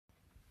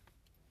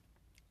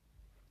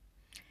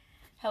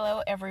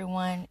Hello,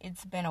 everyone.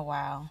 It's been a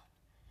while.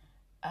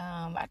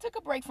 I took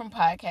a break from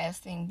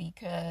podcasting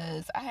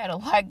because I had a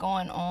lot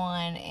going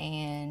on,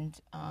 and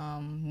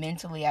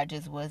mentally, I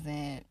just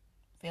wasn't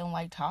feeling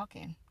like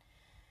talking.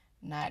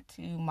 Not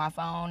to my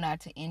phone,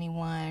 not to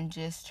anyone,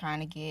 just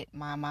trying to get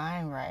my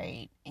mind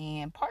right.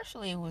 And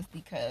partially it was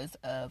because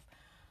of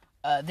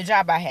the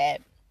job I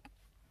had.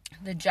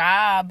 The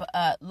job,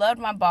 loved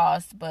my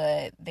boss,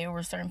 but there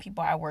were certain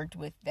people I worked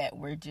with that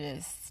were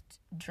just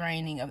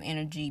draining of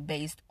energy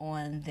based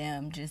on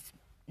them just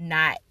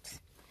not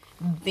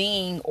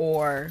being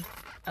or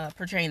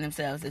portraying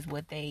themselves as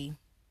what they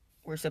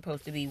were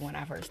supposed to be when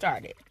I first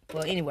started.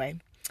 Well, anyway,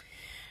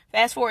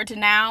 fast forward to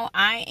now,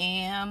 I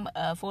am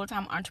a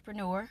full-time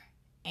entrepreneur,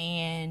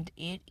 and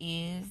it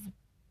is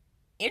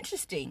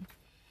interesting.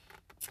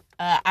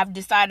 I've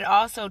decided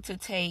also to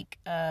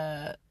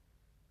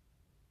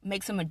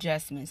make some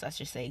adjustments, I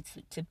should say,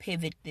 to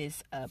pivot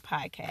this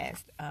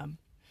podcast.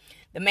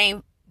 The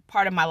main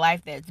part of my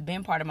life that's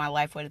been part of my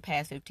life for the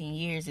past 15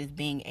 years is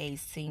being a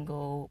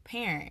single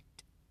parent.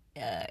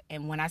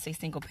 And when I say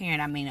single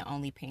parent, I mean an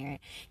only parent.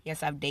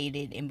 Yes, I've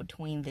dated in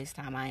between this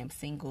time. I am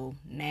single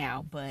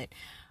now. But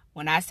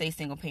when I say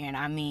single parent,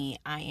 I mean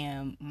I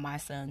am my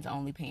son's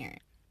only parent.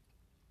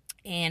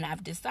 And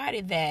I've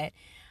decided that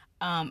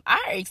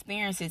our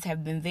experiences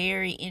have been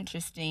very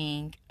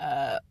interesting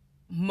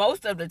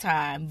most of the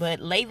time.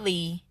 But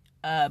lately,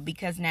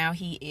 because now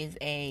he is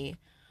a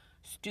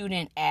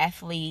student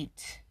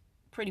athlete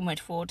pretty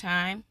much full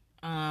time,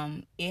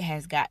 it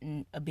has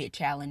gotten a bit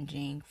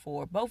challenging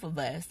for both of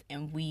us,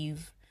 and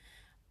we've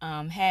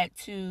had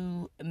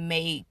to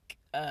make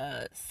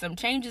some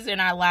changes in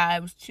our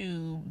lives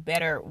to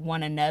better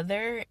one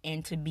another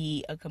and to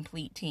be a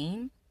complete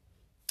team.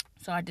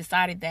 So I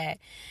decided that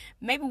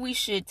maybe we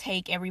should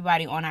take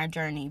everybody on our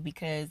journey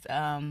because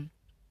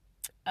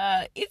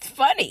it's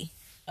funny.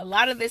 A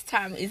lot of this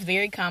time is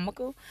very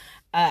comical.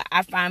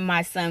 I find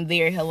my son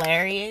very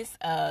hilarious.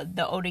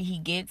 The older he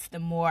gets, the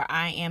more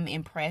I am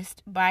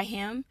impressed by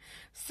him.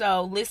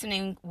 So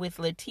listening with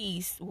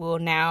Latisse will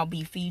now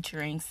be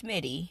featuring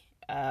Smitty,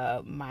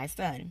 my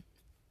son.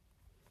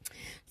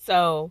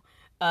 So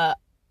a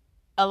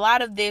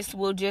lot of this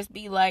will just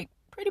be like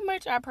pretty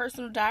much our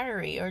personal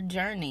diary or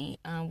journey.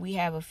 We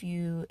have a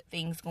few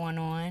things going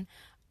on.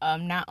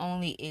 Not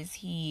only is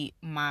he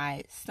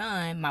my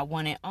son, my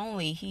one and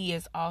only, he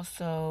is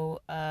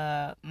also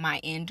my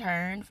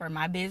intern for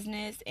my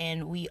business,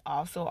 and we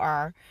also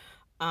are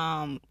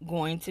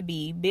going to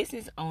be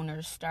business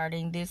owners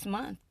starting this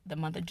month, the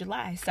month of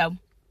July. So,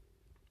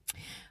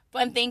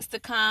 fun things to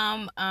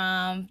come.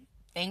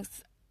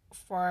 Thanks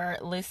for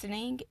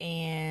listening,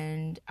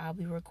 and I'll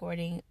be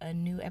recording a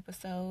new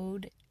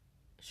episode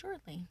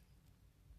shortly.